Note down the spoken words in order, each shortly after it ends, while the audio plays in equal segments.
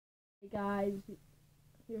Hey guys,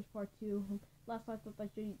 here's part 2. Last time I thought I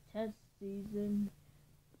showed you 10th season.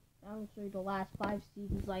 I'm going to show you the last 5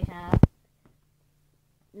 seasons I have.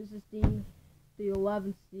 This is the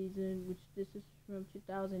 11th season, which this is from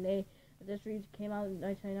 2008. And this series came out in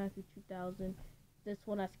 1999 through 2000. This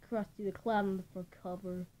one has Krusty the Clown on the front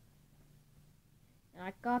cover. And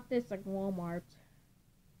I got this at Walmart.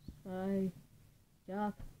 Side,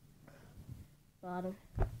 top, bottom,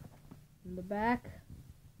 and the back.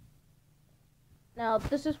 Now,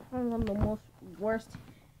 this is one of the most worst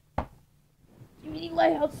DVD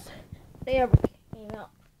layouts they ever came out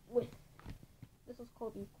with. This is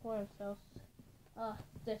called the corner cells.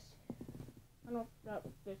 This. I don't know what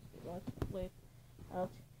this was laid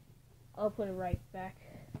out. I'll put it right back.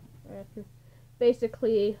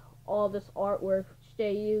 Basically, all this artwork which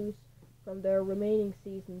they use from their remaining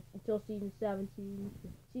seasons until season 17.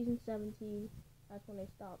 Season 17, that's when they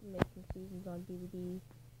stopped making seasons on DVD.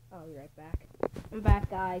 I'll be right back. I'm back,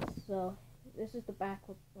 guys. So this is the back.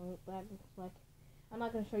 Looks like. I'm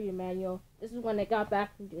not gonna show you the manual. This is when they got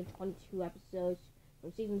back from doing 22 episodes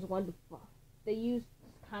from seasons 1 to 5. They used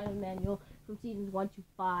this kind of manual from seasons 1 to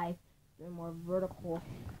 5. They're more vertical.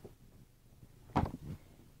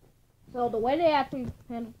 So the way they actually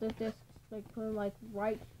handled this is like put them like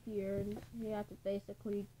right here, and you have to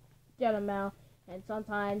basically get them out. And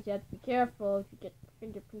sometimes you have to be careful if you get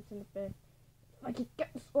fingerprints in the bed. I can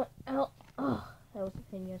get this one out. Oh, that was a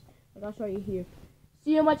pain, yes. Like, I'll show you here.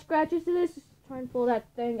 See how much scratches it is? Just try and pull that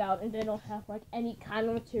thing out, and they don't have like any kind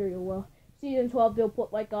of material. Well, season 12 they'll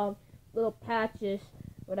put like little patches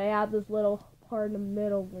where they have this little part in the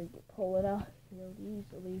middle where you can pull it out really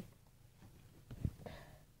easily.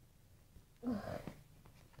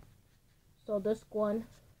 So disc 1,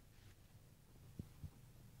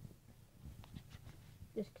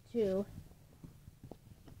 disc 2.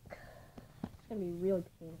 It's gonna be really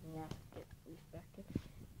painful now to get these back in.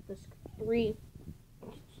 Disc 3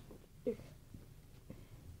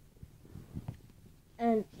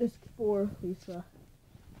 and disc 4, Lisa.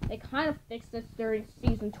 They kind of fixed this during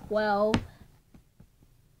season 12.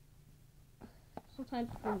 Sometimes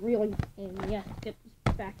they're really pain. Yeah, get this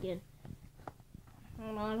back in.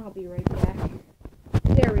 Hold on, I'll be right back.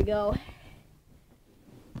 There we go.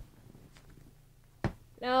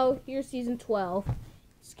 Now here's season 12.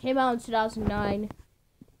 This came out in 2009. It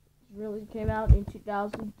really came out in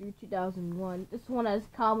 2000 through 2001. This one has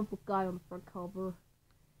comic book guy on the front cover.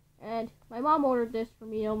 And my mom ordered this for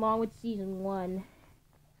me along with season 1.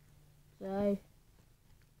 Side,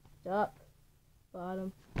 top,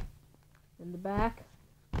 bottom, and the back.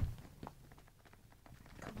 Come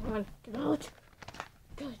on, get out.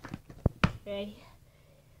 Good. Okay.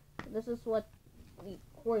 This is what the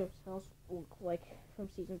quarter cells look like from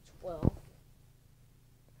season 12.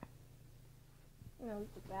 Now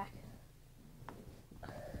look at the back.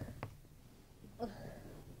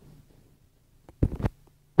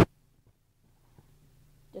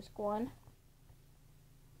 Disc 1.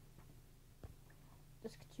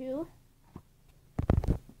 Disc 2.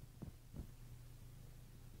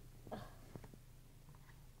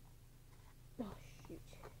 Oh shoot.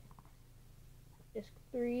 Disc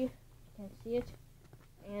 3. You can't see it.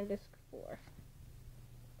 And disc 4. I'm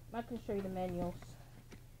not going to show you the manuals.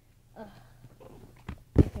 My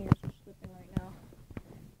fingers are slipping right now.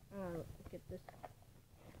 Look at this.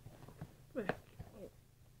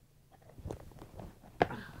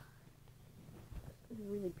 It's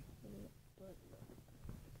really painful, but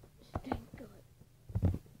thank God.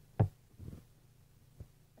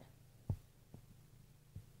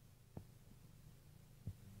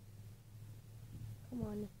 Come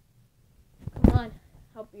on. Come on.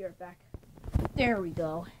 I'll be right back. There we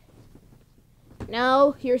go.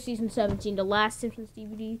 Now, here's season 17, the last Simpsons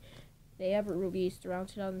DVD they ever released around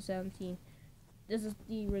 2017. This is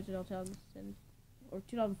the original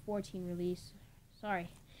 2014 release. Sorry.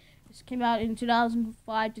 This came out in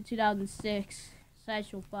 2005 to 2006.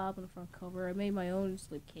 Sideshow Bob on the front cover. I made my own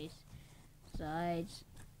slipcase. Sides.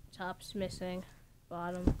 Top's missing.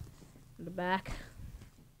 Bottom. And the back.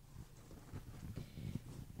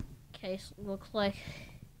 Case looks like...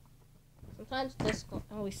 Sometimes this will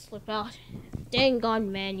always slip out. Dang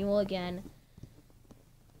gone manual again.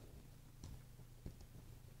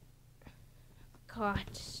 God,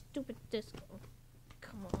 stupid disc.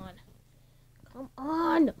 Come on. Come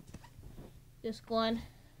on! Disc 1.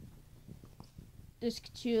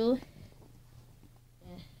 Disc 2.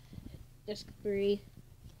 Disc 3.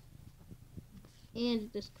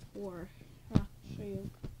 And disc 4. I'll show you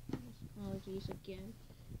technologies again.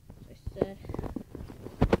 As I said.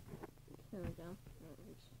 There we go.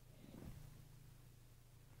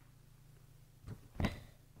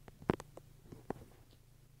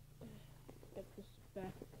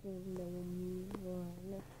 and then we'll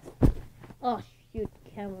move on. Oh shoot, the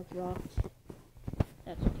camera dropped.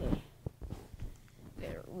 That's okay.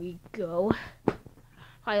 There we go.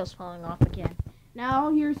 File's falling off again.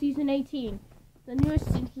 Now here's season 18. The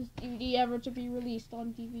newest Simpsons DVD ever to be released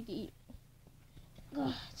on DVD.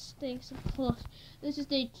 Ugh, it stinks of close. This is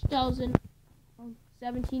the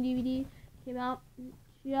 2017 DVD. Came out in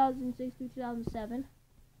 2006 through 2007.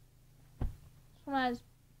 This one has,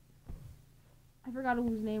 I forgot who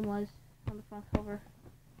his name was on the front cover.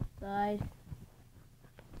 Side,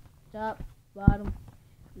 top, bottom,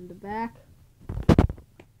 and the back.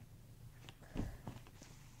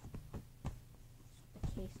 The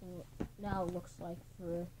casing now looks like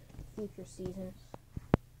for future seasons.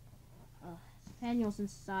 Manuals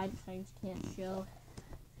inside, which I just can't show.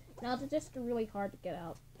 Now the discs are really hard to get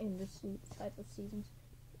out in this type of seasons.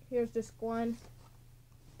 Here's disc 1.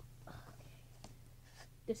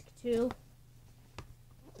 Disc 2.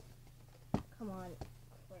 Come on.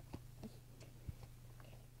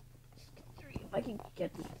 Disc 3, if I can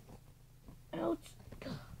get this out.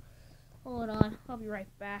 Hold on, I'll be right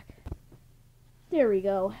back. There we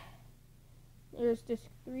go. There's disc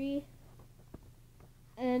 3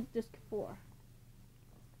 and disc 4.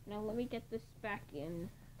 Now let me get this back in.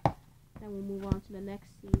 Then we'll move on to the next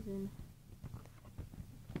season.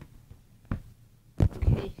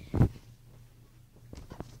 Okay.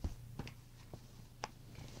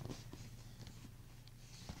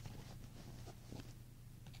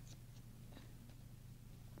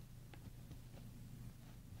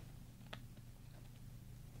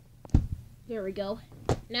 There we go.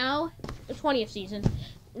 Now, the 20th season.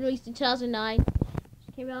 Released in 2009.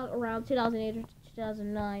 Came out around 2008 or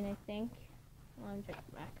 2009, I think. Let me check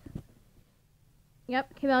it back.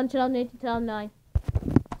 Yep, came out in 2008 to 2009.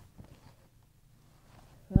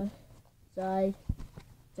 Side,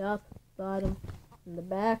 top, bottom, and the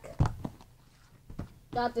back.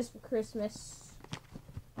 Got this for Christmas.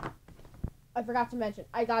 I forgot to mention,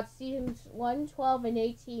 I got seasons 1, 12, and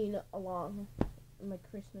 18 along in my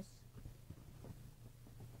Christmas.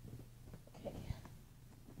 Okay.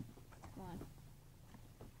 Come on.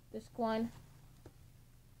 Disc 1.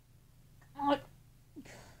 Oh,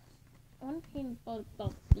 I'm pain about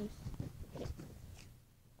these. Okay.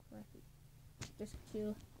 Disc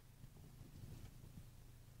 2.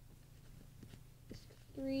 Disc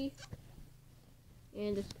 3.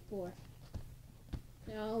 And disc 4.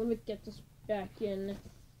 Now let me get this back in.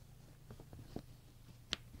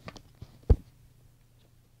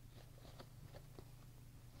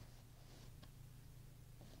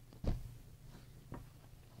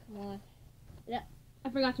 Come on. Yeah, I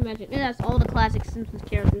forgot to mention, it has all the classic Simpsons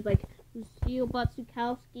characters like Lucille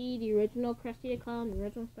Butzukowski, the original Krusty the Clown, the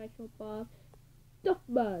original Sideshow Bob,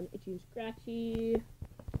 Duckman, Itchy and Scratchy,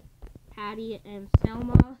 Patty and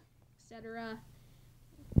Selma, etc.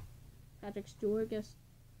 Patrick Stewart guest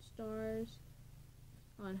stars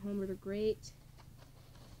on Homer the Great.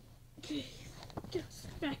 Okay, get us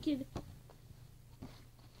back in.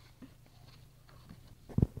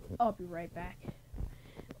 I'll be right back.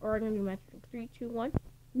 Or I'm going to do magic. 3, 2, 1.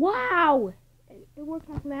 Wow! It worked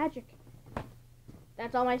like magic.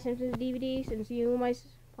 That's all my Simpsons DVDs, and see you in my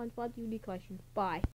SpongeBob DVD collection. Bye.